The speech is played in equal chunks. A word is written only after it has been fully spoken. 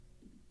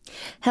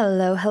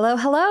Hello, hello,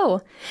 hello.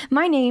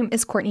 My name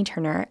is Courtney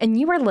Turner, and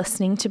you are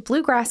listening to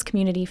Bluegrass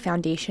Community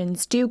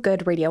Foundation's Do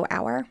Good Radio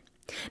Hour.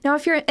 Now,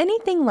 if you're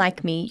anything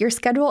like me, your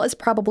schedule is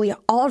probably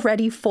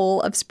already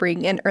full of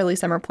spring and early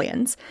summer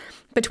plans.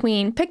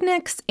 Between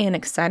picnics and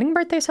exciting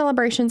birthday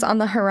celebrations on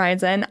the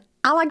horizon,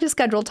 I like to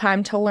schedule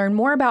time to learn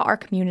more about our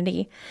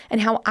community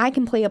and how I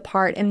can play a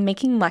part in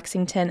making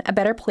Lexington a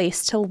better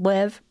place to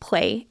live,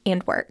 play,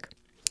 and work.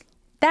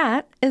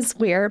 That is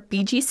where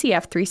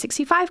BGCF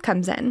 365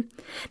 comes in.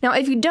 Now,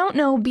 if you don't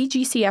know,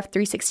 BGCF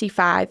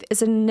 365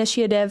 is an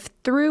initiative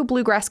through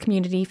Bluegrass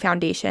Community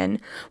Foundation,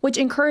 which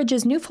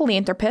encourages new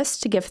philanthropists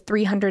to give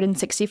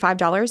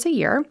 $365 a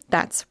year,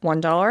 that's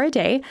 $1 a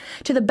day,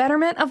 to the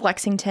betterment of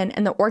Lexington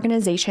and the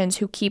organizations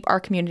who keep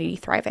our community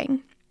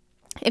thriving.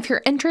 If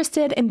you're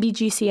interested in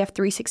BGCF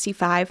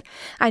 365,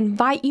 I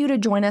invite you to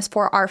join us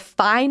for our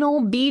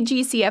final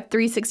BGCF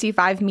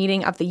 365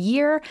 meeting of the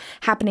year,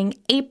 happening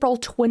April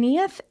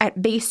 20th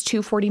at Base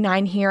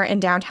 249 here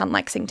in downtown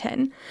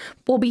Lexington.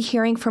 We'll be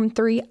hearing from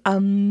 3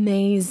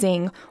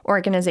 amazing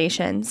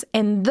organizations,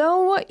 and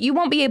though you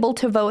won't be able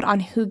to vote on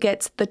who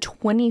gets the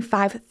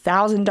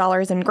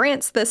 $25,000 in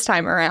grants this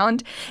time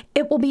around,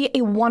 it will be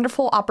a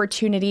wonderful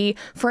opportunity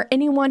for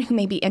anyone who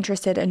may be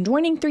interested in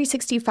joining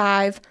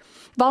 365,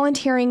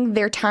 volunteering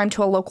their time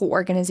to a local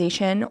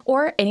organization,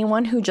 or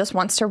anyone who just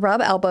wants to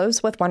rub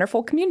elbows with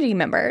wonderful community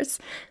members.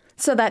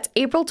 So that's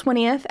April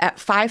 20th at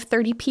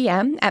 5:30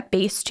 p.m. at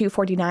Base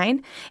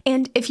 249.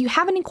 And if you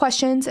have any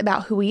questions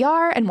about who we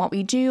are and what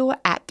we do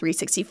at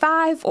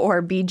 365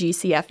 or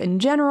BGCF in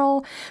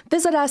general,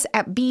 visit us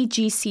at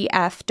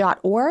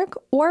bgcf.org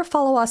or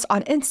follow us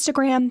on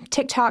Instagram,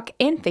 TikTok,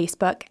 and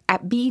Facebook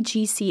at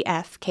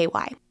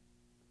BGCFKY.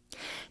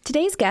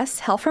 Today's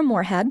guests hail from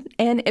Moorhead,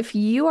 and if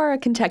you are a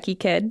Kentucky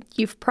kid,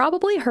 you've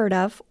probably heard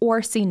of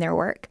or seen their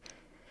work.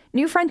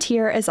 New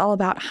Frontier is all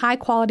about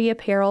high-quality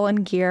apparel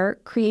and gear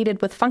created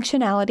with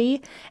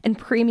functionality and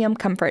premium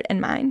comfort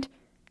in mind.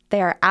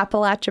 They are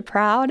Appalachia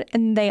proud,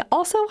 and they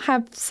also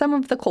have some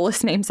of the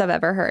coolest names I've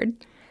ever heard.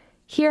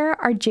 Here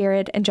are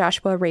Jared and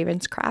Joshua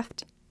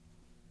Ravenscraft.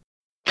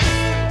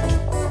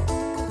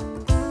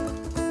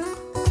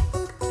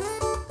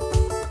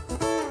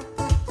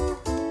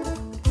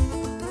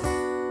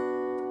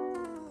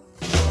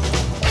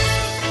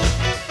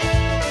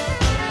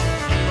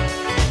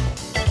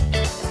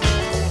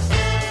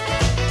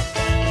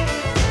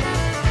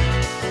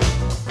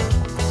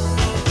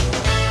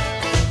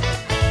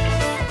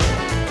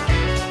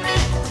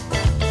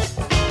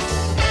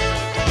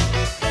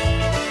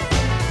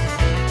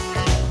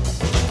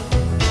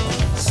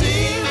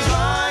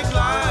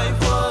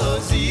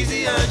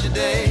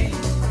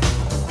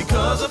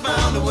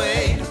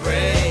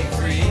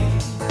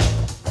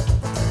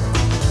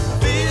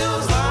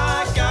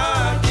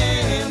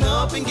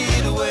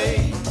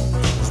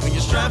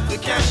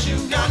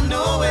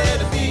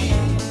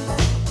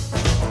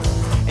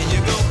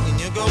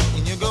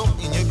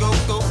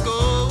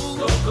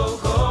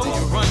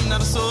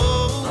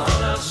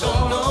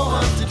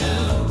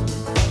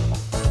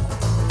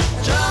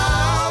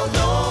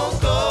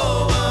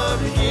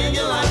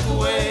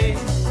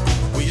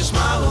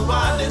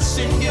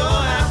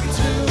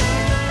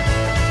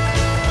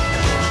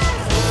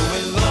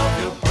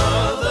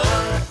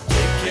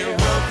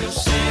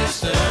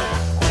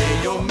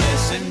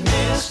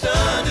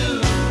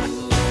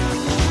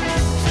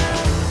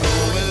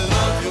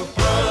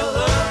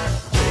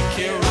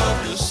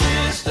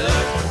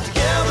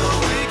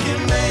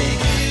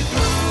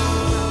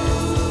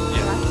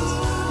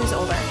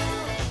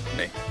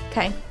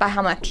 Okay, by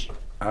how much?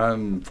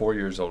 I'm 4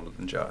 years older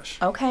than Josh.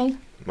 Okay.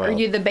 Well, are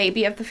you the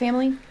baby of the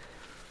family?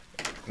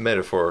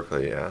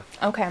 Metaphorically, yeah.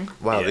 Okay.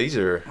 Wow, yeah. These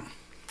are...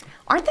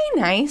 Aren't they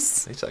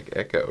nice? It's like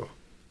echo.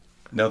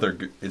 No,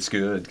 it's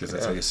good because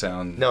that's how you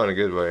sound. No, in a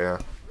good way, yeah.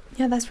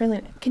 Yeah, that's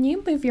really... Can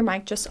you move your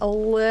mic just a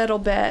little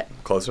bit?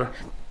 Closer?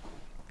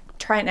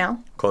 Try it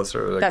now.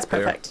 Closer? Like that's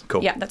perfect. There.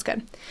 Cool. Yeah, that's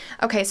good.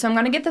 Okay, so I'm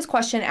going to get this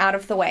question out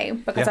of the way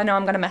because I know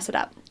I'm going to mess it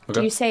up. Okay.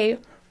 Do you say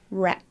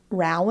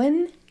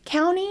Rowan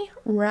County?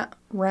 Rowan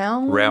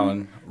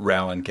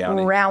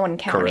County. Rowan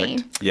County.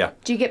 Correct. Yeah.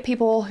 Do you get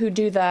people who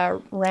do the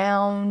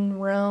Rowan?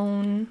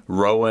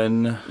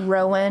 Rowan.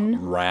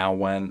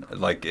 Rowan.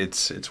 Like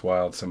it's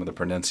wild. Some of the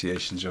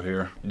pronunciations you'll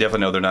hear. Definitely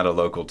know they're not a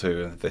local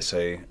too. They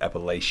say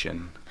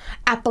Appalachian.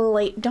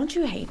 Don't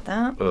you hate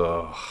that?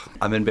 Ugh.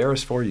 I'm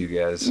embarrassed for you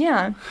guys.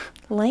 Yeah.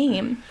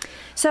 Lame.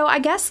 So I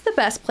guess the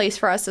best place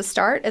for us to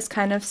start is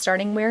kind of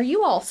starting where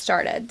you all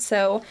started.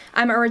 So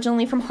I'm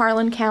originally from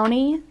Harlan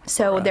County,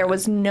 so There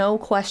was no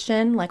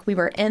question, like we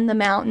were in the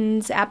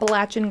mountains,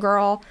 Appalachian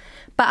girl.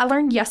 But I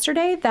learned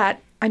yesterday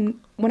that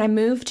when I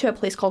moved to a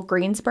place called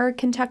Greensburg,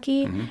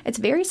 Kentucky, it's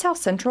very south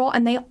central,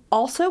 and they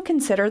also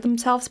consider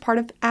themselves part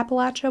of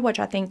Appalachia, which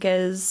I think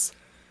is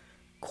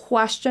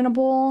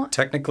questionable.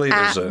 Technically,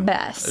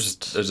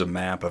 best. There's a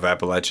map of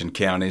Appalachian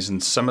counties,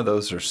 and some of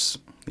those are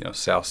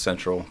south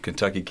central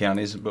Kentucky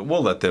counties, but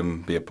we'll let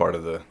them be a part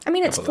of the. I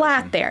mean, it's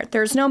flat there.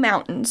 There's no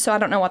mountains, so I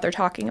don't know what they're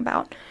talking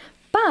about.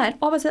 But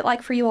what was it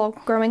like for you all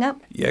growing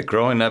up? Yeah,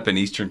 growing up in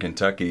Eastern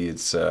Kentucky,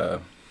 it's I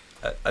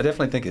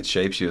definitely think it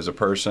shapes you as a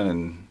person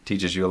and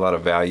teaches you a lot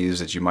of values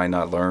that you might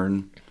not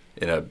learn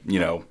in a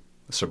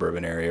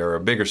suburban area or a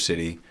bigger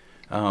city.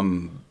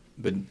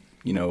 But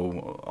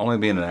only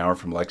being an hour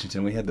from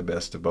Lexington, we had the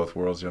best of both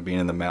worlds. Being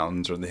in the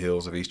mountains or the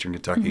hills of Eastern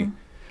Kentucky,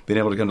 being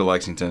able to come to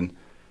Lexington.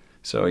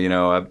 So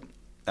I've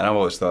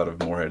always thought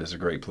of Morehead as a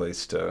great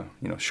place to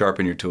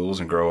sharpen your tools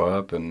and grow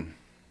up and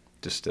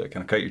just kind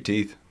of cut your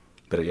teeth.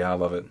 But yeah, I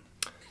love it.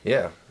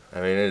 Yeah,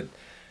 I mean,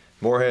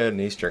 Morehead and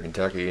Eastern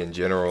Kentucky in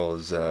general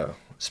is a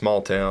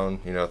small town,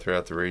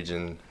 throughout the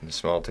region, and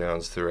small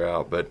towns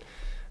throughout. But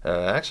I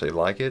actually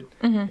like it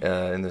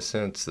in the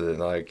sense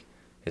that,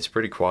 it's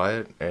pretty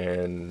quiet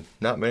and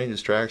not many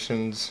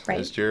distractions,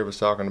 as Jared was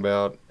talking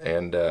about.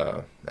 And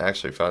I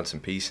actually find some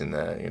peace in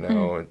that,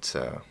 It's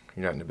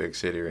you're not in a big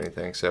city or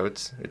anything. So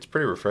it's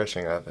pretty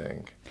refreshing, I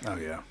think. Oh,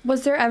 yeah.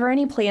 Was there ever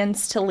any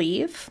plans to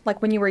leave?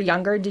 Like when you were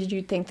younger, did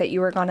you think that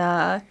you were going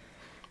to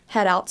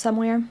head out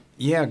somewhere?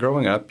 Yeah,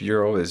 growing up,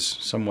 you're always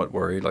somewhat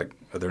worried. Like,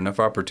 are there enough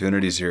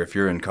opportunities here? If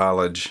you're in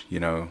college,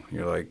 you're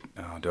like,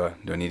 oh, do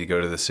I need to go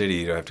to the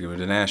city? Do I have to go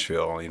to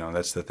Nashville?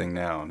 That's the thing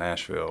now,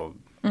 Nashville,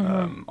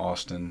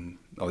 Austin,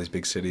 all these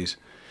big cities.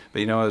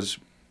 But,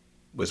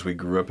 as we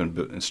grew up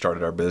and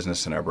started our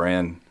business and our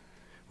brand,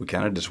 we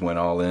kind of just went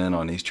all in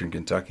on Eastern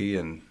Kentucky.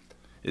 And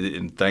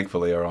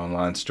thankfully, our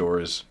online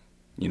store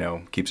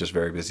keeps us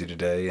very busy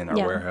today in our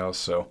warehouse.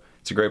 So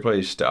it's a great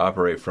place to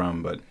operate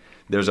from. But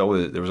there was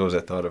always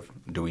that thought of,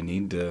 do we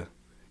need to,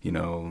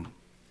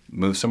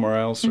 move somewhere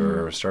else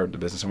or start the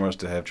business somewhere else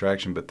to have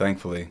traction? But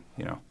thankfully,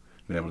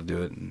 been able to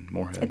do it in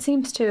Morehead. It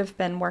seems to have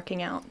been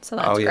working out, so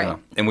that's great. Oh yeah,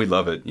 and we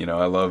love it.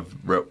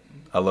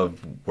 I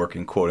love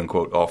working quote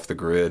unquote off the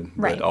grid,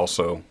 but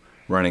also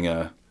running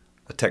a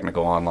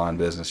technical online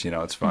business.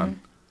 It's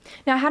fun.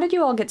 Now, how did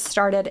you all get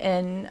started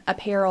in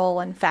apparel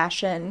and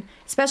fashion,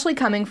 especially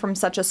coming from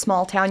such a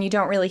small town? You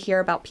don't really hear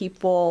about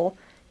people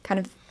kind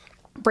of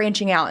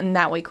branching out in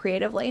that way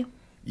creatively.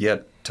 Yeah,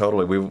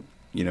 totally. We,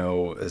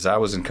 as I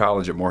was in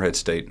college at Morehead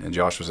State and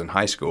Josh was in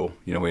high school,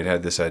 we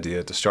had this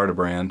idea to start a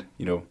brand,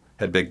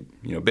 had big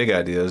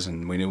ideas,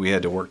 and we knew we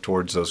had to work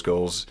towards those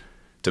goals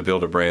to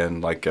build a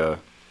brand like a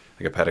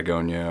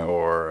Patagonia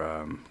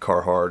or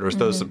Carhartt, or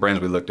those the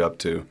brands we looked up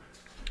to.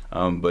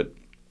 But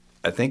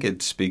I think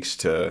it speaks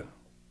to,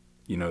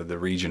 the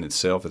region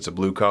itself. It's a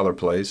blue-collar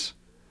place,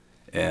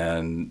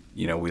 and,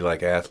 we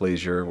like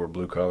athleisure. We're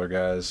blue-collar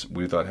guys.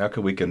 We thought, how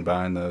could we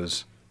combine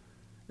those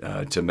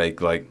to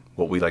make,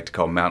 what we like to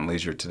call mountain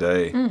leisure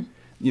today?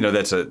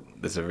 That's a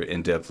very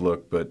in-depth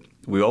look, but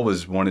we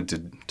always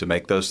wanted to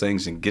make those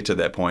things and get to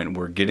that point, and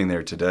we're getting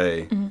there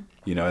today,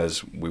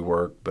 as we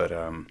work. But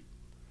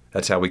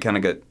that's how we kind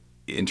of got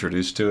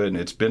introduced to it, and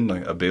it's been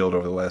a build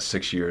over the last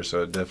 6 years,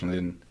 so it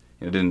definitely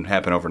didn't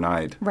happen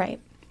overnight. Right.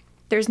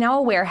 There's now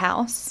a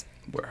warehouse.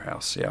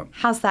 Warehouse, yeah.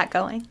 How's that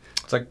going?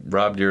 It's like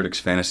Rob Dyrdek's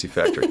Fantasy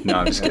Factory. No,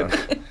 I'm just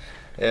kidding.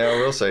 Yeah, I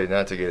will say,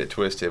 not to get it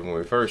twisted, when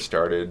we first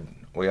started,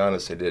 we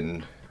honestly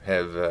didn't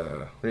have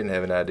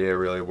an idea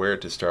really where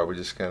to start. We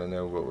just kind of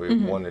know what we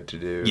wanted to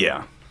do.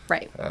 Yeah.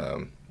 Right.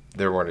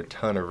 There weren't a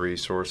ton of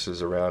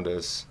resources around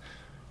us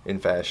in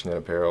fashion and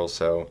apparel,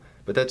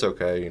 but that's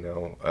okay,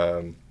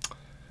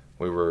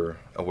 we were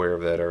aware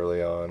of that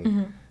early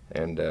on,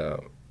 and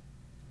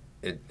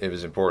it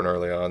was important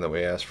early on that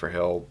we asked for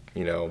help,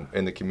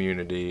 in the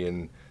community,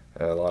 and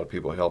a lot of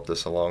people helped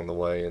us along the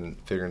way in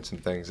figuring some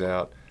things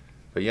out.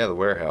 But yeah, the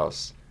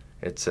warehouse,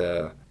 it's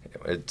the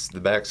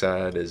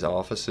backside is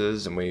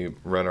offices, and we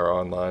run our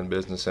online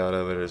business out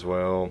of it as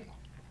well.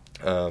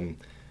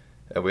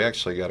 We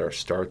actually got our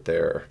start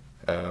there.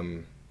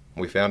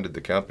 We founded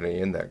the company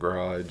in that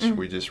garage.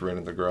 We just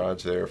rented the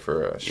garage there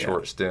for a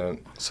short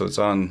stint. So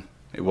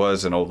it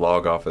was an old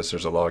log office.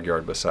 There's a log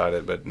yard beside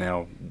it, but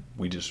now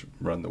we just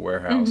run the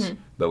warehouse.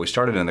 But we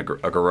started in a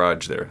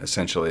garage there,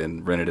 essentially,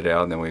 and rented it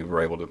out, and then we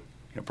were able to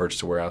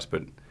purchase a warehouse.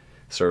 But it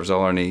serves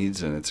all our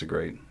needs, and it's a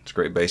great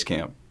base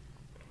camp.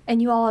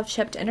 And you all have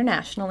shipped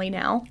internationally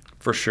now?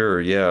 For sure,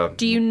 yeah.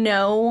 Do you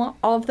know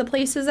all of the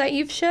places that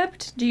you've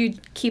shipped? Do you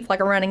keep a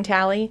running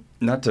tally?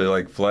 Not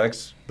to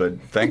flex,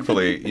 but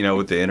thankfully,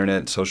 with the internet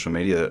and social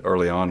media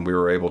early on, we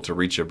were able to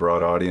reach a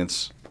broad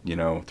audience,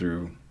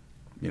 through,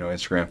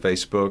 Instagram,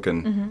 Facebook,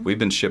 and we've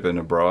been shipping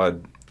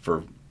abroad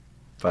for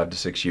 5 to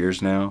 6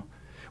 years now,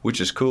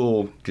 which is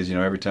cool because,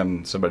 every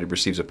time somebody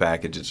receives a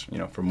package, it's,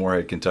 from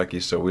Morehead, Kentucky,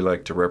 so we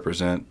like to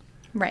represent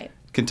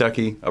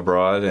Kentucky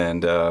abroad,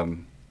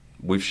 and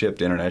we've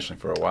shipped internationally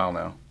for a while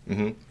now.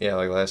 Yeah,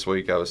 last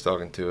week I was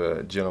talking to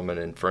a gentleman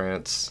in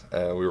France.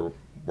 We were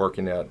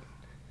working out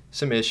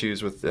some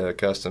issues with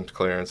customs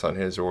clearance on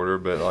his order,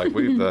 but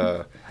we've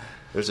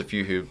there's a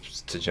few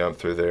hoops to jump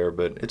through there,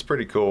 but it's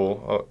pretty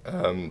cool.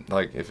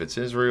 If it's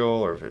Israel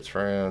or if it's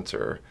France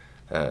or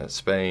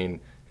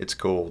Spain, it's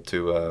cool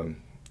to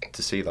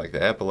see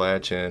the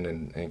Appalachian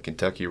and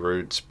Kentucky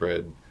roots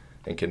spread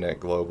and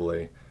connect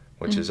globally,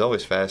 which is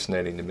always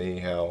fascinating to me,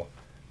 how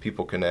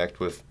people connect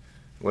with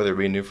whether it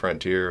be New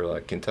Frontier or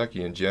like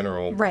Kentucky in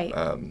general, Right.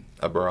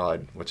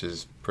 Abroad, which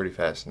is pretty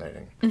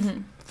fascinating.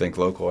 Think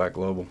local, act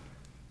global.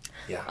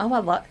 Yeah. Oh, I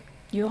love.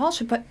 You all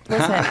should put.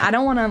 Listen, I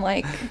don't want to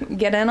like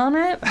get in on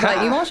it,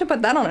 but you all should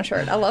put that on a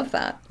shirt. I love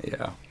that.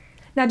 Yeah.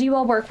 Now, do you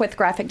all work with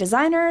graphic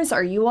designers?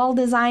 Are you all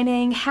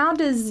designing? How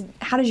does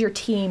your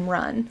team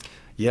run?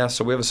 Yeah,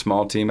 so we have a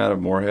small team out of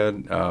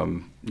Moorhead.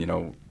 You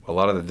know, a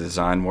lot of the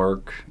design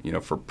work, you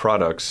know, for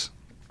products,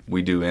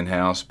 we do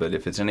in-house. But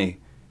if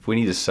we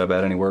need to sub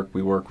out any work,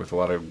 we work with a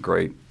lot of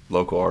great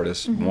local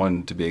artists.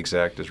 One, to be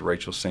exact, is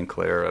Rachel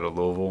Sinclair out of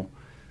Louisville.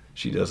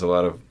 She does a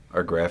lot of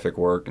our graphic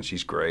work, and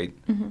she's great.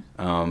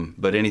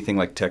 But anything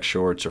like tech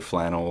shorts or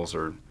flannels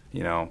or,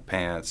 you know,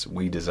 pants,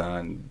 we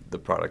design the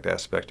product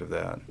aspect of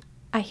that.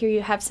 I hear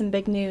you have some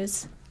big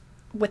news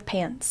with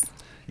pants.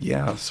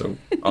 Yeah, so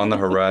on the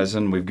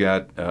horizon, we've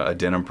got a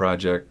denim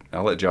project.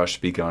 I'll let Josh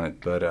speak on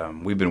it, but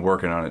we've been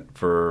working on it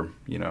for,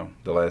 you know,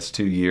 the last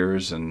 2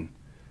 years, and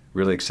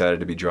really excited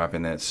to be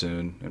dropping that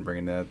soon and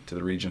bringing that to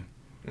the region.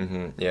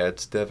 Yeah,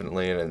 it's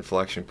definitely an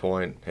inflection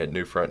point at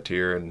New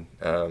Frontier, and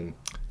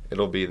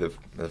it'll be the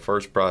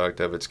first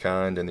product of its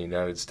kind in the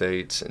United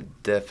States, and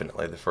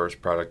definitely the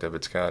first product of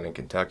its kind in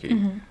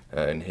Kentucky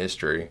in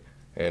history.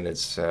 And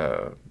it's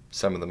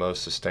some of the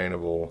most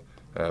sustainable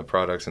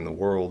products in the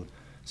world.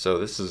 So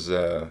this is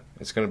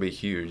it's going to be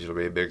huge. It'll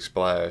be a big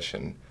splash,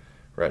 and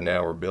right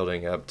now we're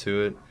building up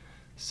to it.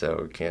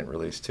 So we can't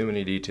release too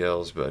many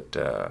details, but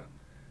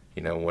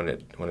you know, when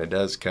it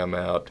does come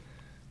out,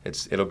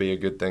 it'll be a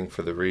good thing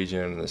for the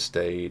region and the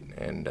state,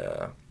 and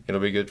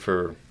it'll be good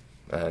for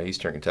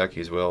Eastern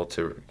Kentucky as well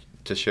to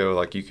show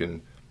like you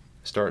can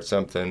start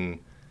something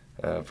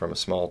from a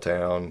small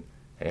town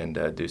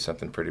and do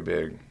something pretty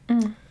big.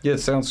 Yeah, it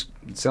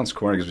sounds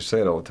corny because we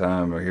say it all the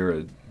time or hear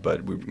it,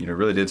 but we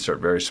really did start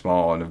very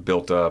small and have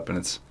built up,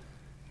 and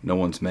no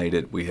one's made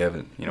it. We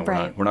haven't,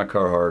 Right. we're not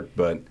Carhartt,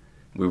 but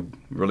we've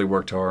really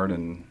worked hard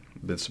and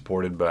been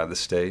supported by the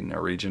state and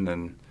our region,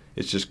 and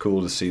it's just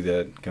cool to see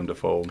that come to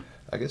fold.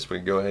 I guess we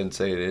can go ahead and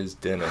say it is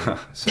denim.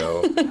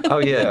 So Oh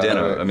yeah,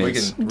 denim. I mean, we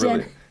it's can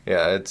really,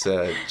 it's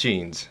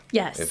jeans.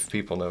 Yes. If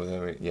people know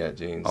them,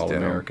 jeans. all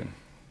denim. American.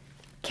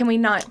 Can we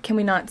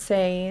not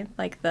say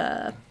like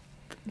the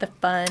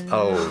fun?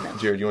 Oh,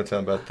 Jared, you want to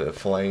tell them about the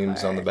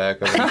flames on the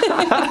back of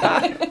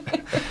it?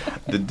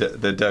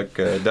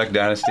 The Duck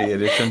Dynasty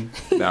edition?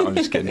 No, I'm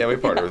just kidding. Yeah, we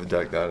partnered with the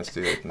Duck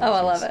Dynasty. Oh, I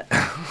love it.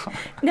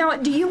 Now,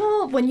 do you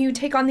all, when you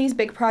take on these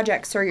big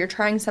projects or you're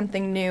trying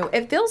something new,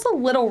 it feels a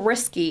little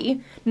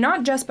risky,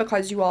 not just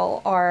because you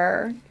all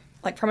are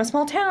like from a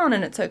small town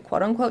and it's a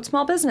quote unquote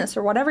small business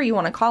or whatever you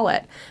want to call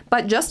it,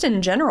 but just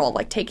in general,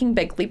 like taking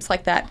big leaps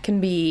like that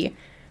can be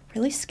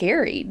really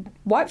scary.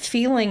 What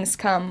feelings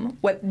come?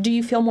 Do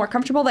you feel more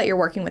comfortable that you're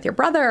working with your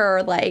brother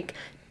or like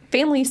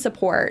family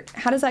support?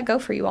 How does that go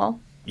for you all?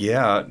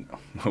 Yeah,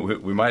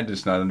 we might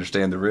just not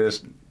understand the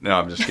risk. No,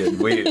 I'm just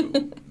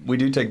kidding. We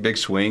do take big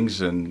swings,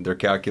 and they're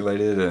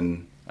calculated,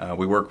 and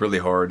we work really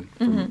hard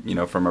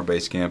from our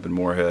base camp in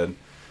Moorhead.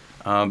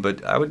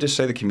 But I would just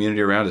say the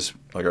community around us,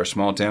 like our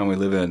small town we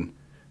live in,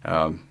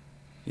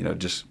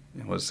 just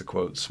what's the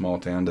quote? Small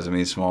town doesn't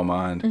mean small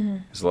mind.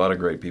 There's a lot of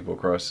great people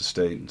across the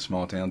state in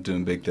small towns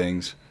doing big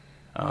things.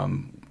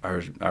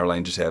 Our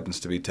lane just happens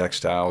to be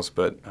textiles,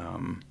 but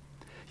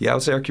I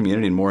would say our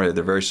community in Moorhead,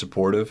 they're very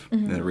supportive,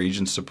 and the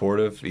region's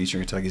supportive. Eastern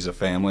Kentucky's a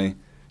family.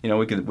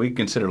 We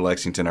consider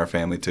Lexington our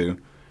family too.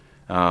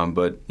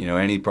 But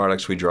any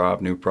products we drop,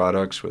 new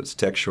products, whether it's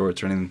tech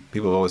shorts or anything,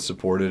 people have always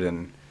supported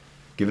and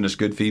given us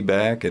good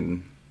feedback,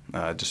 and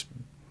I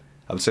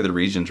would say the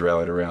region's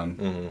rallied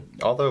around.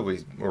 Although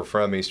we're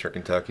from Eastern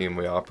Kentucky and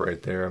we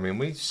operate there, I mean,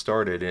 we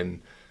started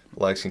in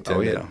Lexington.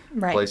 Oh, yeah.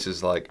 Right.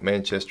 Places like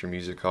Manchester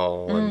Music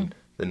Hall and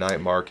the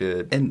night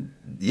market. And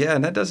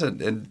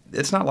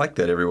it's not like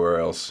that everywhere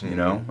else.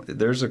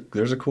 There's a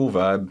cool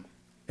vibe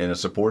and a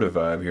supportive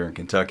vibe here in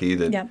Kentucky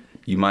that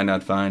you might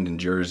not find in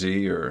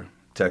Jersey or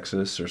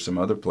Texas or some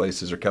other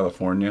places or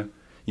California.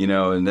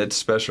 And that's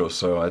special.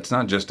 So it's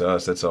not just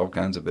us; it's all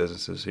kinds of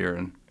businesses here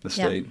in the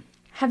state.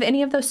 Have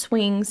any of those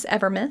swings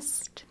ever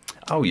missed?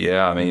 Oh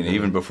yeah, I mean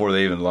even before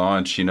they even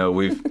launch,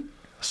 we've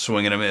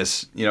swing and a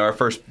miss. Our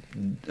first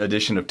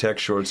edition of tech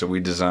shorts that we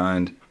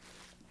designed.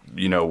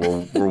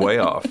 We're way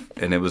off,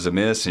 and it was a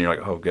miss, and you're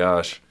like, oh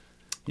gosh,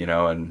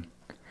 and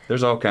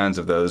there's all kinds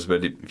of those.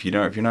 But if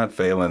you're not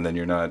failing, then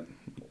you're not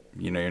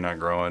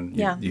growing.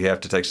 You have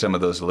to take some of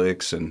those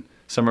licks, and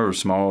some are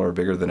smaller or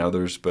bigger than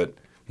others. But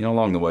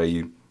along the way,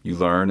 you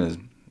learn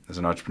as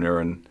an entrepreneur,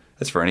 and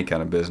that's for any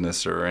kind of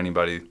business or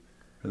anybody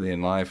really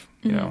in life.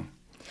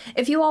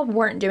 If you all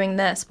weren't doing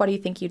this, what do you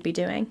think you'd be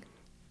doing?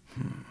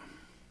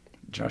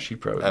 Josh, you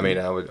probably. I mean,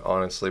 I would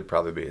honestly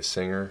probably be a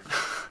singer.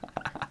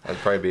 I'd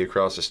probably be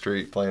across the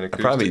street playing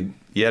acoustic.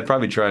 I'd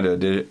probably try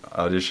to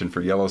audition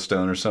for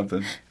Yellowstone or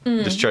something.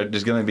 Just going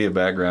to be a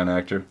background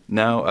actor.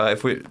 No,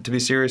 to be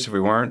serious, if we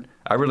weren't,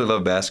 I really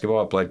love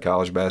basketball. I played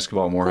college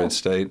basketball at Moorhead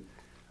State.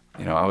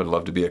 I would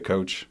love to be a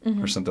coach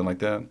or something like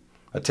that.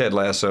 A Ted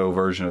Lasso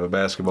version of a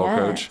basketball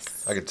coach.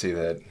 I could see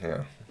that.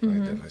 Yeah, I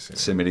could definitely see that.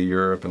 Send me to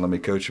Europe and let me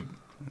coach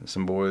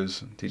some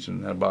boys, teaching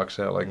them how to box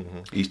out like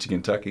East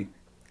Kentucky.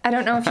 I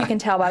don't know if you can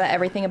tell by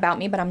everything about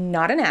me, but I'm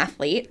not an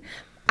athlete.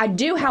 I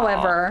do,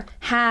 however,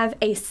 have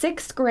a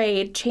 6th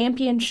grade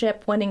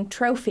championship winning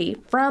trophy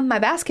from my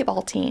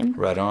basketball team.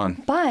 Right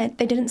on. But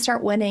they didn't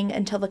start winning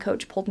until the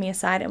coach pulled me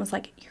aside and was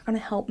like, "You're going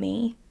to help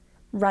me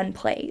run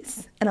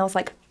plays." And I was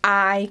like,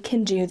 I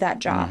can do that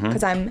job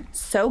because I'm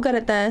so good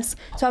at this.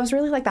 So I was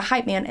really like the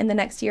hype man. And the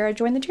next year I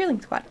joined the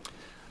cheerleading squad.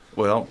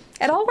 Well,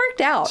 it all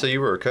worked out. So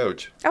you were a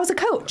coach? I was a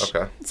coach.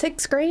 Okay.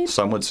 6th grade.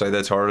 some would say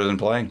that's harder than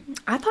playing.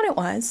 I thought it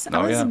was. Oh,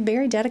 I was yeah.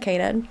 very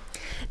dedicated.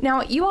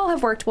 Now, you all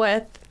have worked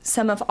with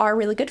some of our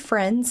really good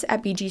friends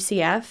at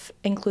BGCF,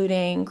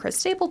 including Chris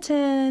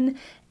Stapleton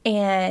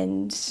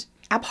and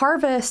App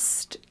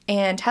Harvest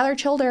and Tyler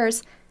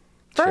Childers.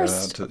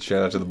 First,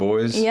 Shout out to the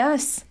boys.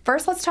 yes.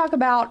 First, let's talk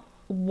about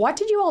what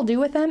did you all do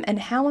with them and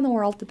how in the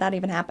world did that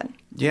even happen?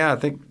 Yeah, I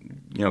think,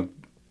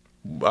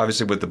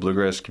 obviously with the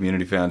Bluegrass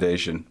Community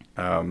Foundation,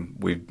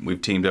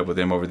 we've teamed up with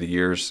them over the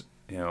years,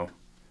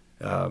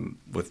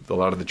 with a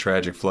lot of the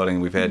tragic flooding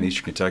we've had in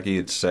Eastern Kentucky.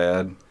 It's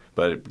sad,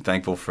 but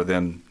thankful for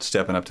them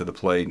stepping up to the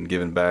plate and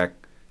giving back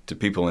to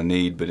people in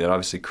need. But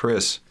obviously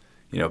Chris,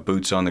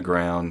 boots on the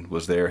ground,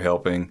 was there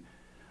helping.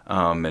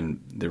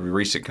 And the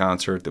recent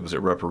concert that was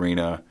at Rupp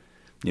Arena,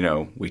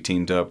 we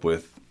teamed up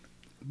with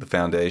the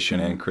foundation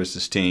and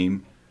Chris's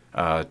team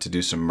to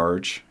do some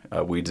merch.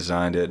 We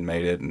designed it and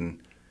made it and,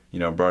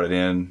 brought it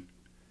in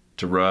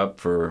to Rupp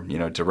for,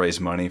 to raise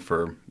money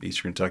for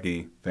Eastern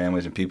Kentucky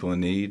families and people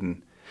in need.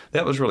 And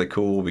that was really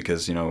cool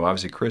because,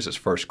 obviously Chris is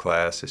first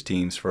class, his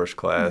team's first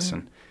class,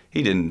 and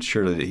he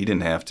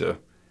didn't have to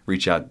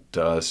reach out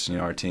to us,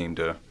 our team,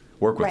 to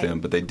work with them,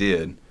 but they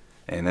did.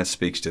 And that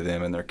speaks to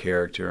them and their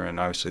character and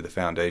obviously the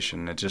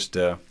foundation. It just,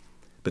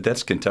 but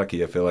that's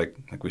Kentucky. I feel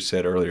like we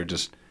said earlier,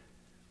 just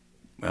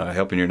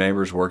helping your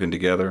neighbors, working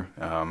together.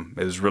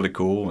 It was really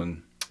cool.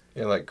 And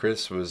yeah, like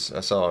Chris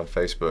I saw on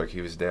Facebook, he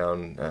was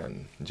down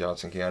in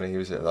Johnson County. He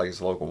was at like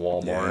his local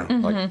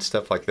Walmart, like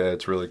stuff like that.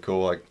 It's really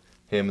cool. Like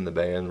him and the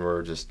band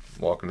were just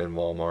walking in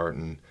Walmart,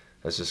 and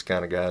that's just the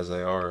kind of guys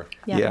they are.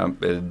 Yeah,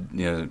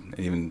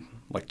 even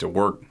like to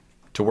work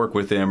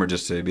with them or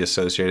just to be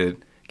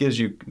associated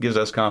gives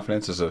us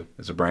confidence as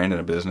a brand and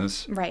a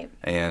business. Right.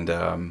 And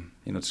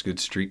it's good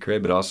street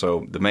cred, but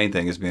also the main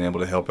thing is being able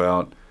to help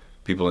out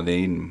people in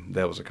need, and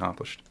that was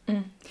accomplished.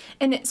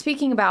 And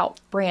speaking about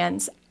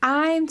brands,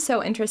 I'm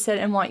so interested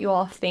in what you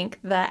all think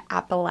the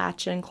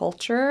Appalachian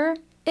culture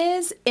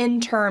is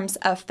in terms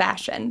of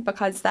fashion,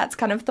 because that's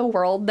kind of the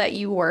world that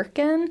you work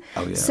in.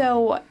 Oh, yeah.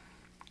 So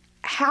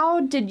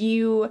how did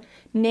you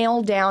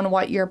nail down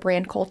what your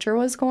brand culture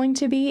was going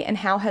to be, and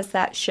how has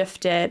that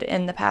shifted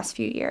in the past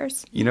few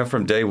years?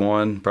 From day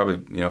one,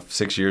 probably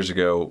 6 years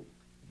ago,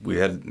 we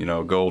had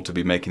a goal to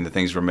be making the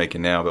things we're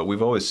making now, but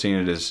we've always seen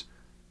it as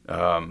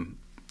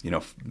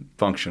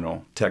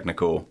functional,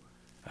 technical,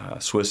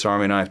 Swiss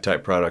Army knife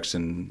type products.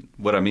 And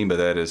what I mean by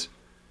that is,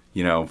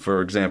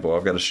 for example,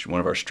 I've got one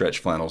of our stretch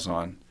flannels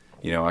on.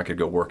 I could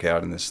go work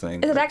out in this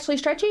thing. Is it actually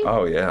stretchy?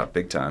 Oh yeah,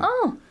 big time.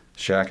 Oh.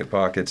 Shacket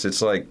pockets.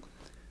 It's like,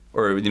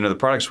 or the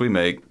products we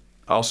make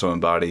also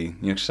embody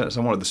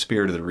somewhat of the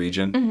spirit of the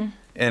region.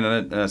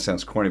 And that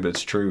sounds corny, but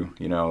it's true.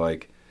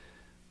 Like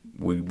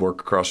we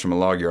work across from a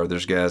log yard.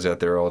 There's guys out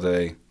there all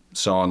day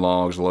sawing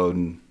logs,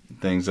 loading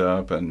things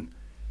up, and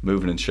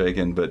moving and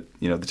shaking. But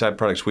the type of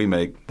products we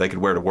make, they could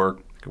wear to work,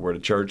 they could wear to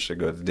church, they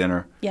go to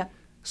dinner. Yeah.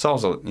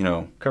 Solves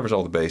covers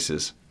all the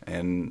bases,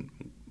 and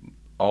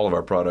all of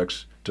our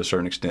products to a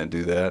certain extent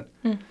do that.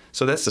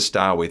 So that's the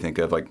style we think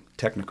of, like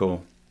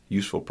technical,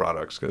 useful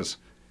products, because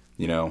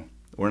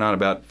we're not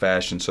about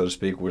fashion, so to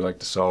speak. We like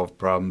to solve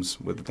problems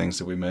with the things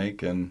that we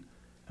make, and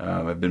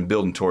I've been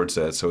building towards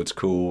that. So it's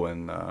cool,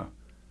 and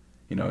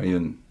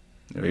even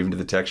to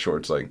the tech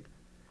shorts, like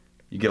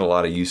you get a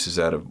lot of uses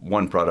out of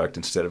one product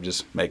instead of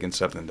just making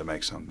something to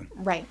make something.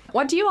 Right.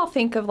 What do you all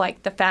think of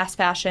like the fast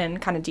fashion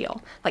kind of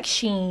deal, like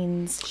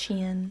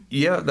Shein?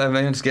 Yeah, I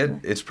mean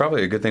it's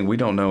probably a good thing we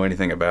don't know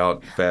anything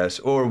about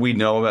we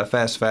know about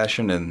fast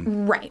fashion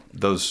and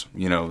those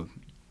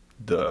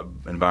the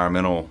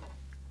environmental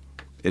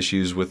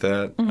issues with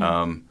that.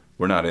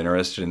 We're not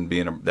interested in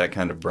being that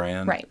kind of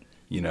brand. Right.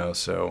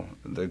 So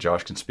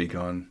Josh can speak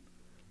on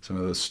some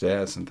of those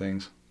stats and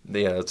things.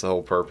 Yeah, that's the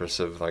whole purpose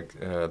of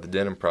the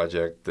denim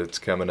project that's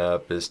coming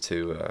up is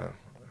to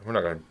we're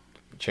not going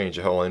to change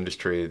the whole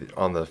industry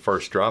on the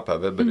first drop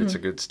of it, but it's a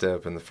good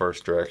step in the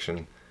first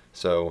direction.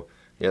 So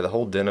yeah, the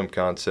whole denim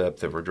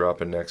concept that we're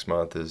dropping next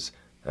month is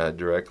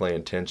directly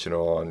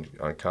intentional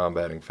on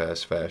combating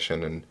fast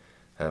fashion,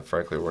 and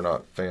frankly, we're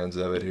not fans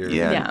of it here.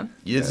 Yeah.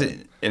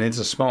 And it's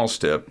a small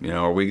step.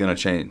 Are we going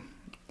to change?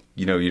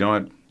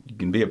 You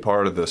can be a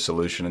part of the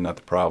solution and not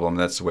the problem.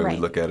 That's the way we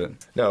look at it.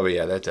 No, but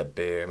yeah, that's a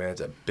big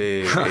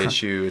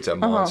issue. It's a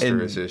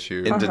monstrous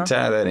issue. And to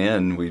tie that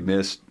in, we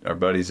missed our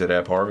buddies at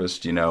App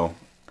Harvest,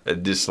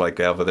 just like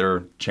Alva,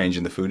 they're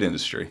changing the food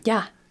industry.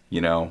 Yeah.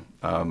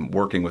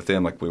 Working with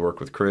them like we work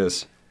with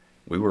Chris.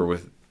 We were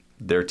with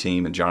their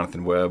team and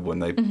Jonathan Webb when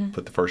they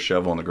put the first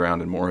shovel on the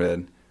ground in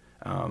Moorhead.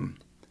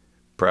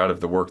 proud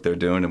of the work they're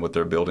doing and what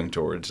they're building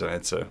towards. And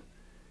it's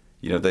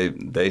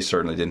they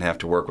certainly didn't have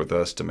to work with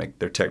us to make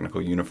their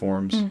technical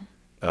uniforms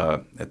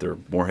at their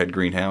Moorhead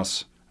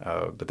greenhouse,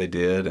 but they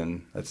did,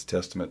 and that's a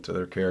testament to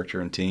their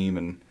character and team.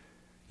 And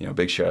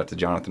big shout out to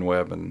Jonathan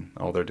Webb and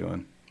all they're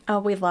doing. Oh,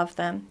 we love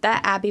them.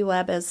 That Abby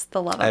Webb is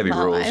the love of my life. Abby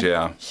rules,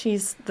 yeah.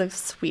 She's the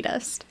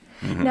sweetest.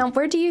 Mm-hmm. Now,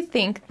 where do you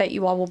think that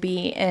you all will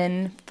be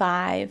in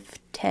 5,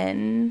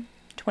 10,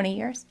 20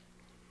 years?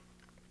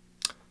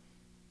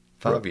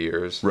 5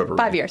 years.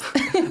 5 years.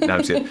 No,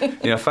 I'm just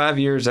kidding. 5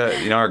 years,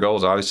 our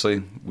goals,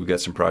 obviously, we've got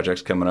some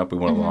projects coming up we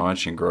want to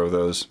launch and grow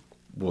those.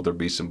 Will there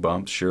be some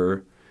bumps?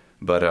 Sure.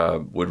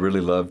 But would really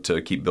love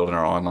to keep building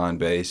our online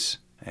base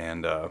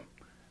and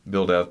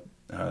build out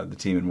the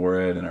team in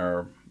Moorhead and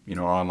our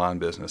online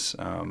business.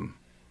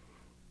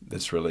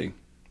 That's really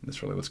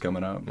what's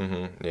coming up.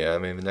 Mm-hmm. Yeah, I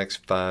mean, the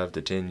next 5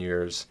 to 10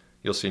 years,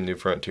 you'll see New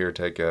Frontier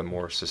take a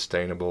more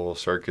sustainable,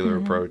 circular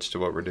approach to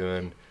what we're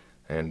doing.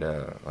 And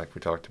like we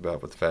talked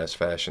about with fast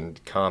fashion,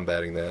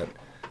 combating that.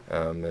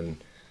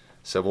 And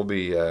so we'll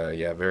be,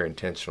 very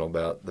intentional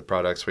about the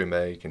products we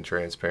make and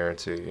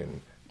transparency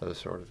and those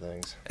sort of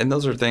things. And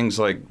those are things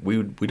like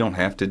we don't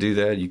have to do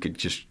that. You could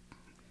just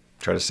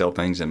try to sell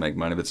things and make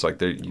money. But it's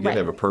like you got to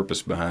have a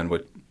purpose behind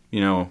what,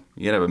 you got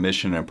to have a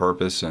mission and a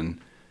purpose.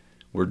 And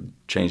we're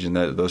changing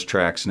those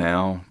tracks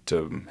now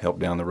to help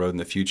down the road in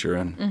the future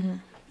and,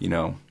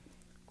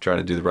 try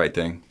to do the right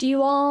thing. Do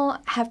you all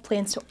have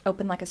plans to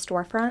open like a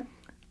storefront?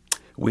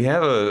 We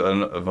have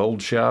an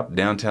old shop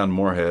downtown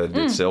Moorhead.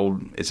 It's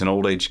old. It's an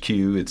old HQ.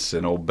 It's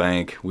an old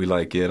bank. We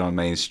like it on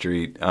Main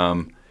Street.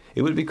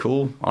 It would be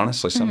cool,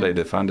 honestly, someday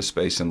to find a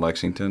space in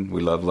Lexington.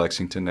 We love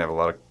Lexington. They have a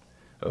lot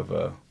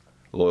of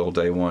loyal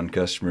day one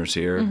customers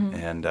here,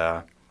 and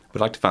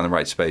we'd like to find the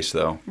right space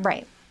though.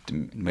 Right.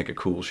 To make a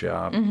cool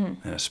shop and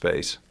a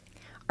space.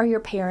 Are your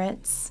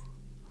parents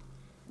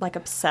like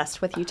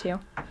obsessed with you two?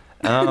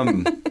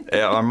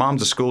 Our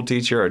mom's a school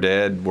teacher. Our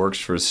dad works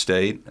for the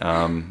state.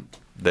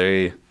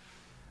 They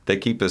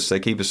keep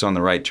us on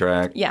the right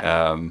track.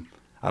 Yeah.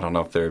 I don't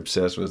know if they're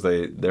obsessed with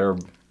us.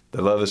 They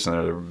love us and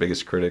they're the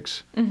biggest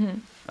critics.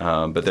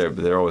 But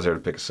they're always there to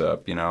pick us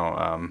up.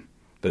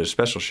 But a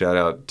special shout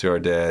out to our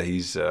dad. He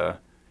was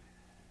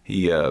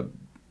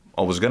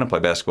going to play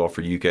basketball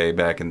for UK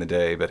back in the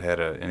day, but had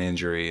an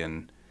injury,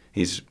 and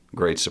he's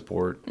great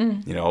support.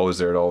 Always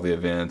there at all the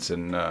events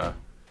and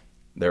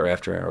there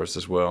after hours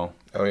as well.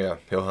 Oh yeah,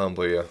 he'll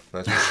humble you.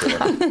 That's for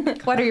sure.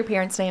 What are your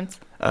parents' names?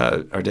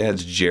 Our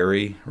dad's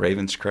Jared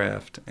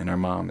Ravenscraft, and our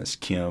mom is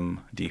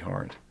Kim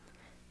DeHart.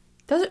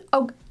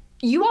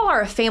 You all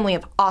are a family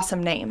of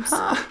awesome names.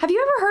 Have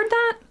you ever heard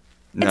that?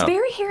 No. It's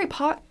very Harry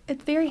Potter.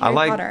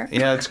 Potter.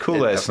 Yeah, it's a cool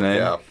last name.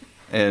 Yeah.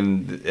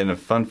 And a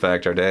fun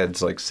fact, our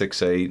dad's like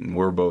 6'8", and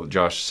we're both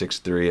Josh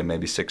 6'3" and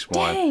maybe 6'1".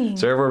 Dang.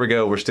 So everywhere we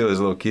go, we're still his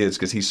little kids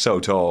because he's so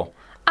tall.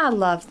 I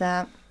love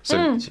that.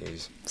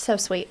 Jeez. So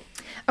sweet.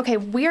 Okay,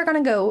 we are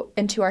going to go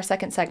into our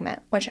second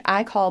segment, which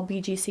I call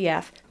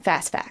BGCF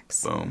Fast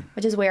Facts. Boom.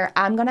 Which is where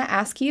I'm going to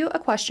ask you a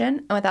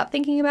question, and without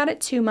thinking about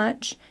it too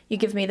much, you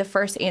give me the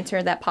first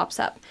answer that pops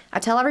up. I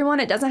tell everyone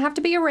it doesn't have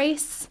to be a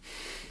race.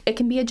 It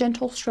can be a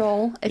gentle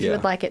stroll if you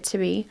would like it to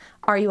be.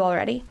 Are you all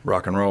ready?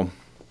 Rock and roll.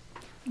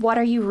 What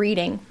are you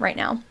reading right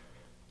now?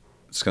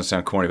 It's going to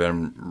sound corny, but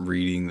I'm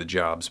reading the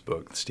Jobs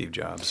book, Steve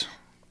Jobs.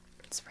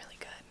 It's really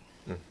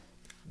good.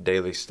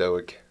 Daily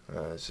Stoic.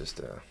 It's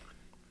just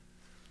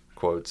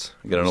quotes.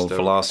 You got an old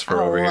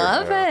philosopher over here. I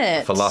love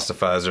it.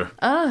 Philosophizer.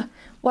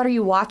 What are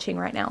you watching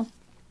right now?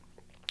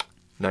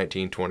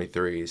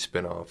 1923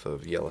 spinoff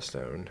of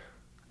Yellowstone.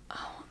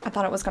 I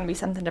thought it was going to be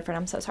something different.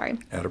 I'm so sorry.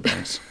 Outer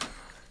Banks.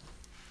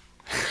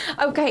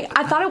 Okay,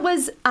 I thought it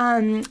was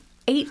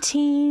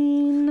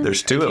 18...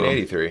 There's two of them.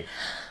 1883.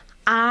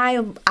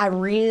 I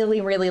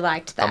really, really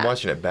liked that. I'm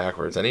watching it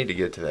backwards. I need to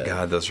get to that.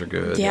 God, those are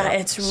good. Yeah,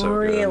 it's so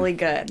really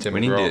good. Tim We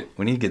need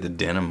McGraw. to get the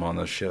denim on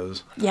those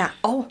shows. Yeah.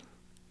 Oh,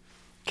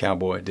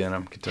 Cowboy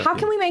denim, Kentucky. how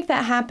can we make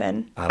that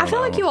happen? I don't feel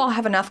know. like you all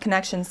have enough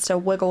connections to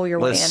wiggle your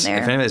way in If there.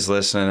 anybody's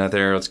listening out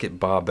there, let's get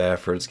Bob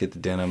Baffert, let's get the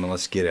denim, and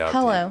let's get out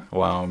Hello. to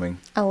Wyoming.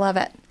 I love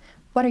it.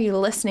 What are you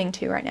listening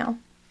to right now?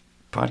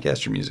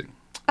 Podcast or music?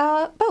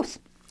 Both.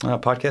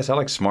 Podcast, I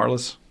like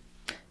Smartless.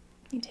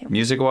 Me too.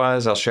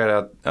 Music-wise, I'll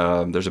shout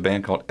out, there's a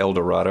band called El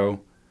Dorado.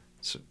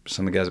 Some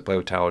of the guys that play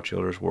with Tyler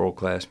Childers,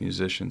 world-class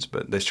musicians,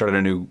 but they started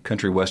a new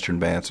country western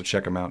band, so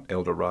check them out,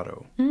 El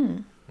Dorado.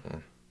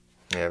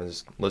 Yeah, I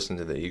was listening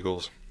to the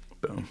Eagles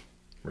Boom.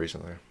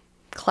 recently.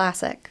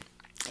 Classic.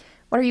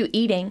 What are you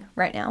eating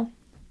right now?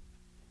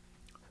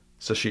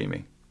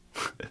 Sashimi.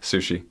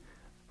 Sushi.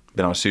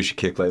 Been on a sushi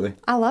kick lately.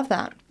 I love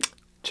that.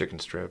 Chicken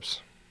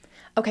strips.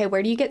 Okay,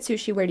 where do you get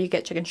sushi? Where do you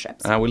get chicken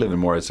strips? We live in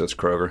Moorhead, so it's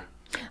Kroger.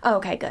 Oh,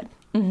 okay, good.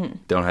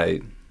 Don't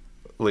hate.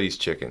 Lee's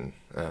chicken.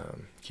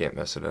 Can't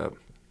mess it up.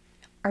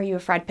 Are you a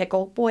fried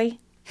pickle boy?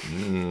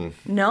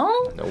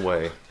 No? No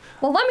way.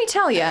 Well, let me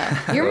tell you,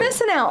 you're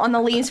missing out on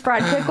the Lee's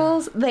fried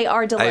pickles. They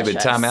are delicious. Hey,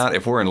 but time out.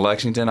 If we're in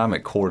Lexington, I'm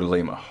at Coeur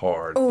d'Alema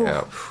hard. Ooh.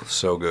 Yeah.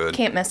 So good.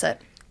 Can't miss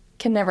it.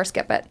 Can never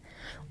skip it.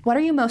 What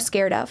are you most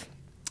scared of?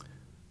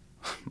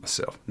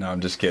 Myself. No,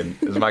 I'm just kidding.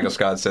 As Michael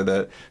Scott said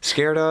that.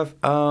 Scared of?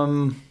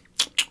 I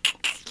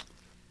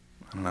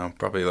don't know.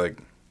 Probably like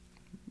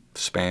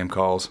spam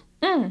calls.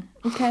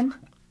 Okay.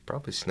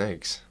 Probably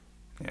snakes.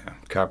 Yeah,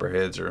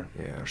 copperheads or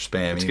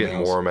spam It's emails.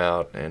 getting warm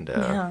out, and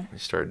you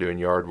start doing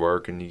yard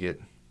work, and you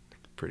get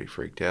pretty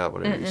freaked out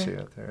whatever you see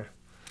out there.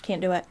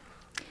 Can't do it.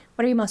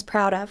 What are you most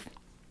proud of?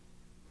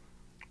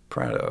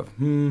 Proud of?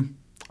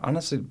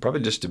 Honestly,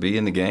 probably just to be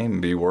in the game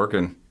and be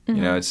working. You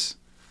know, that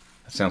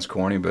sounds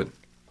corny, but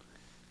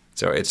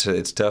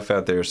it's tough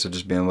out there. So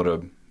just being able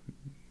to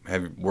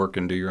have work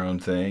and do your own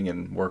thing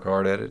and work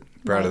hard at it.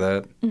 Proud of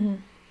that. Mm-hmm.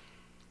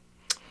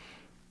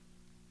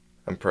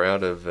 I'm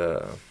proud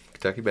of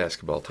Kentucky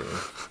basketball team.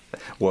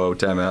 Whoa,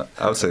 time out.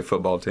 I would say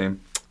football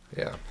team.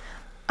 Yeah.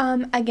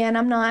 Again,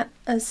 I'm not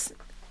as.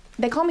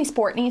 They call me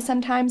Sportney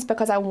sometimes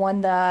because I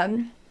won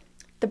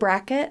the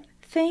bracket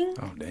thing.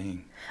 Oh,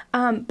 dang.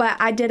 But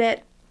I did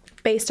it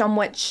based on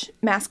which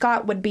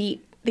mascot would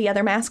beat the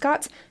other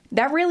mascots.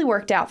 That really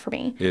worked out for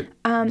me. It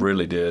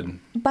really did.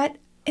 But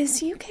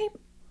is UK,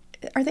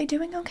 are they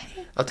doing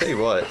okay? I'll tell you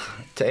what,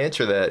 to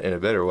answer that in a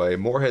better way,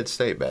 Morehead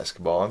State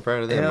basketball, I'm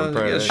proud of them. I'm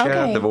proud of them. Shout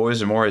out the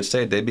boys of Morehead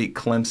State. They beat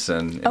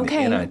Clemson in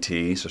the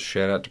NIT, so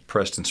shout out to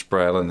Preston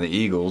Sproul and the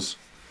Eagles.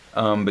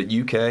 But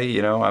UK,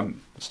 you know,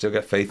 I'm still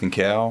got faith in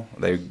Cal.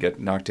 They get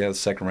knocked out the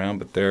second round,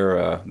 but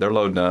they're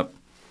loading up.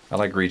 I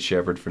like Reed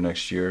Shepherd for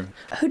next year.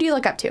 Who do you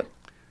look up to?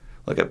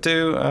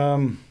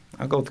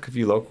 I'll go with a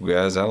few local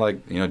guys. I like,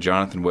 you know,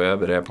 Jonathan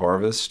Webb at App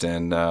Harvest,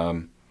 and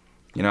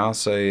you know, I'll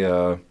say,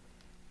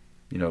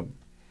 you know,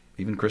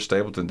 even Chris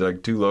Stapleton,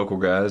 like two local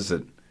guys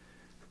that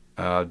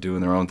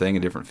doing their own thing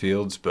in different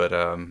fields, but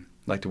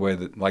like the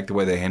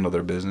way they handle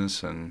their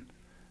business, and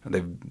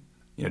they've,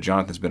 you know,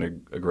 Jonathan's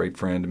been a great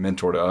friend and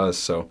mentor to us,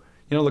 so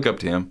you know, look up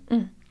to him.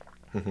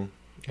 Mm-hmm.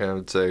 Yeah, I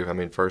would say, I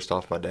mean, first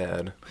off, my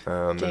dad,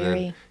 and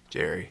then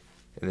Jerry,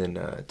 and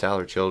then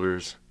Tyler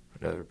Childers,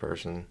 another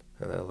person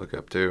that I look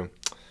up to.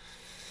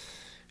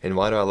 And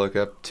why do I look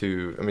up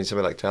to? I mean,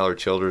 somebody like Tyler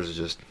Childers is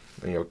just,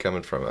 you know,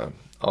 coming from a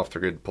off the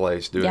grid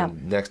place,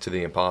 doing next to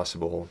the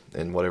impossible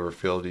in whatever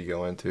field you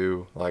go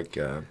into. Like,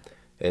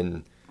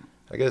 and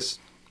I guess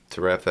to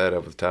wrap that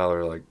up with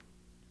Tyler, like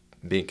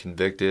being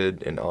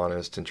convicted and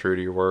honest and true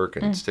to your work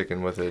and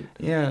sticking with it.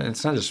 Yeah,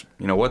 it's not just,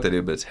 you know, what they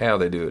do, but it's how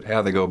they do it,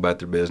 how they go about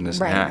their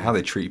business, and how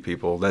they treat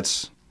people.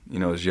 That's, you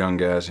know, as young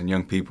guys and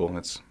young people,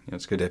 it's, you know,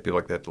 it's good to have people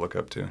like that to look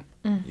up to.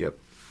 Yep.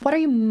 What are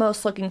you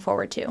most looking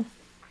forward to?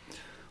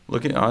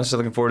 Honestly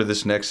looking forward to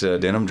this next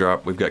denim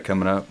drop we've got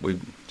coming up.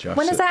 When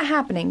is that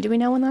happening? Do we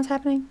know when that's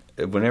happening?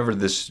 Whenever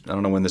this, I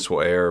don't know when this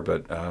will air,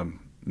 but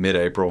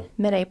mid-April.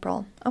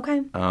 Mid-April. Okay.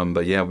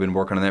 But yeah, I've been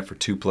working on that for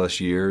 2+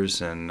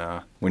 years, and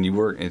when you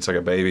work, it's like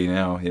a baby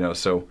now, you know.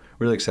 So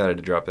really excited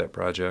to drop that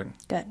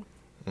project. Good.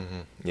 Mm-hmm.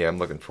 Yeah, I'm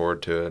looking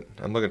forward to it.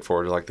 I'm looking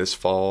forward to like this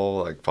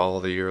fall, like fall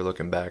of the year,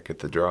 looking back at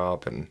the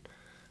drop, and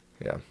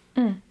yeah.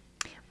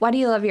 Why do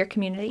you love your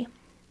community?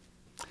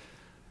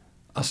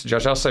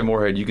 Josh, I'll say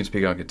Morehead. You can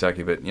speak on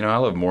Kentucky, but you know I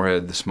love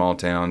Morehead, the small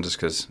town, just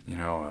because you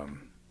know,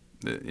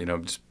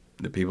 just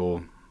the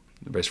people,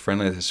 they're best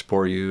friendly, they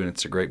support you, and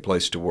it's a great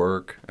place to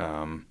work.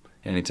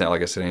 Anytime,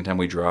 like I said, anytime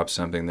we drop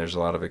something, there's a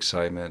lot of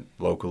excitement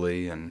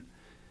locally, and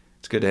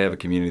it's good to have a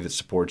community that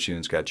supports you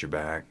and's got your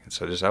back. And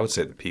so, I would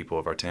say the people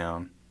of our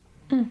town.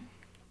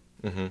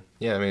 Mm-hmm.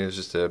 Yeah, I mean it's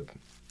just a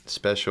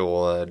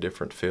special,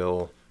 different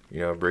feel, you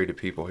know, breed of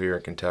people here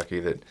in Kentucky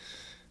that.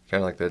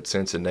 Kind of like that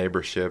sense of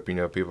neighborship, you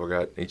know, people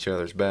got each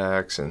other's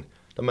backs, and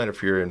no matter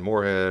if you're in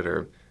Morehead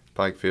or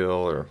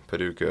Pikeville or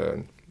Paducah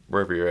and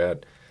wherever you're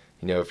at,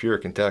 you know, if you're a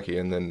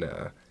Kentuckian, then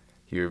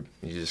you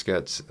just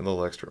got a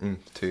little extra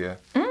to you.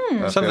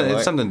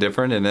 It's something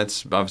different, and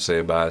that's obviously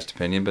a biased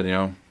opinion, but you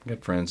know, I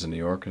got friends in New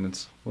York, and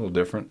it's a little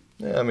different.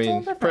 Yeah, I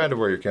mean, proud of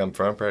where you come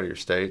from, proud of your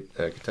state.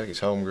 Kentucky's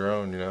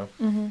homegrown, you know.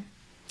 Mm-hmm.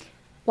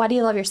 Why do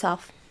you love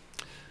yourself?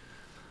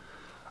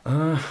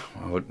 Well,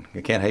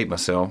 I can't hate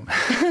myself.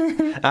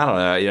 I don't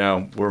know. You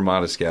know, we're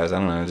modest guys. I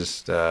don't know.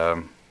 Just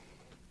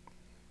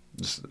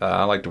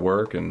I like to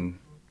work, and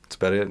that's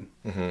about it.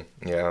 Mm-hmm.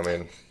 Yeah, I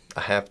mean,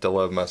 I have to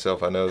love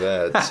myself. I know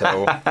that.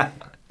 So,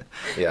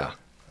 yeah.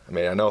 I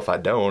mean, I know if I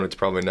don't, it's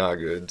probably not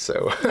good.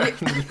 So,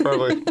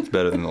 it's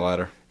better than the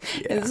latter.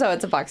 Yeah. So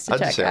it's a box to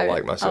check. I just say I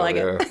like myself. I like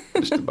it.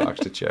 Just a box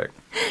to check.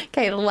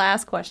 Okay,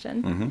 last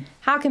question.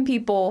 How can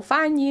people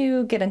find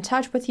you, get in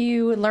touch with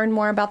you, learn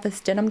more about this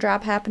denim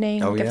drop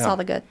happening? Give us all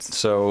the goods.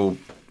 So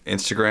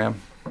Instagram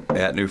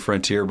at New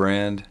Frontier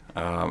Brand.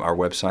 Our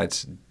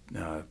website's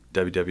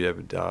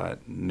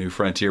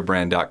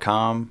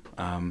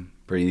www.newfrontierbrand.com.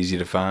 Pretty easy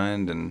to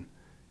find. And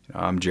you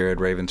know, I'm Jared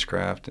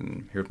Ravenscraft,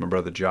 and here with my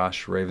brother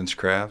Josh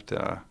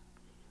Ravenscraft.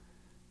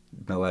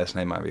 My last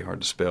name might be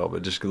hard to spell,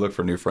 but just look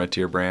for New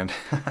Frontier Brand.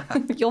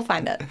 You'll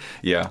find it.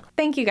 Yeah.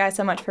 Thank you guys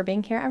so much for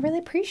being here. I really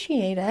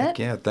appreciate it. Heck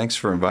yeah, thanks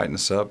for inviting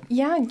us up.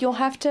 Yeah, you'll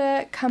have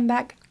to come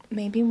back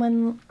maybe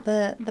when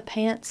the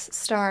pants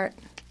start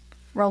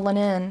rolling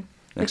in.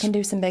 We can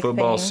do some big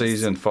football things.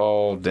 Season,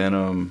 fall,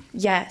 denim.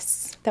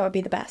 Yes, that would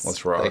be the best.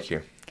 Let's rock. Thank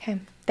you. Okay.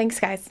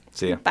 Thanks, guys.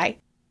 See ya. Bye.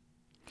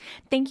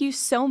 Thank you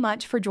so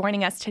much for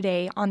joining us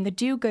today on the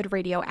Do Good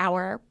Radio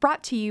Hour,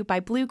 brought to you by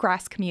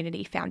Bluegrass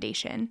Community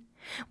Foundation.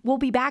 We'll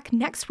be back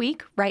next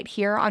week right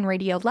here on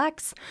Radio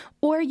Lex,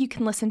 or you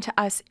can listen to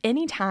us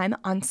anytime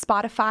on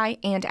Spotify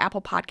and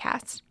Apple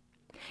Podcasts.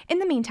 In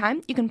the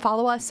meantime, you can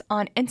follow us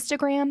on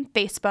Instagram,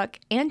 Facebook,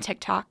 and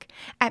TikTok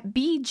at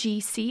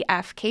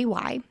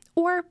BGCFKY,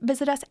 or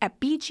visit us at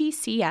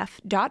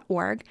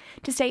bgcf.org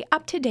to stay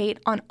up to date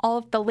on all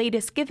of the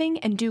latest giving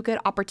and do-good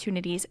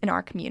opportunities in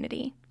our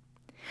community.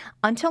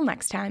 Until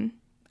next time,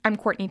 I'm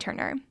Courtney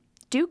Turner.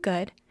 Do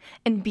good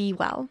and be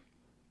well.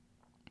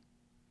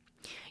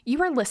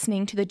 You are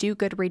listening to the Do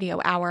Good Radio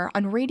Hour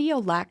on Radio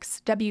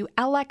Lex,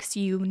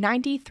 WLXU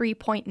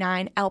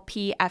 93.9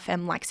 LP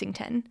FM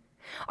Lexington.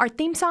 Our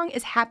theme song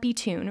is Happy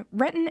Tune,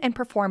 written and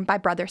performed by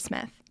Brother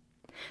Smith.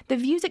 The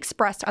views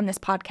expressed on this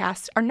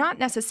podcast are not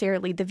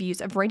necessarily the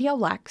views of Radio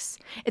Lex,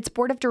 its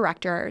board of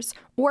directors,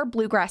 or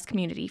Bluegrass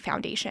Community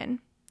Foundation.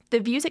 The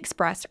views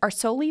expressed are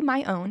solely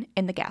my own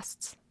and the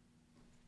guests'.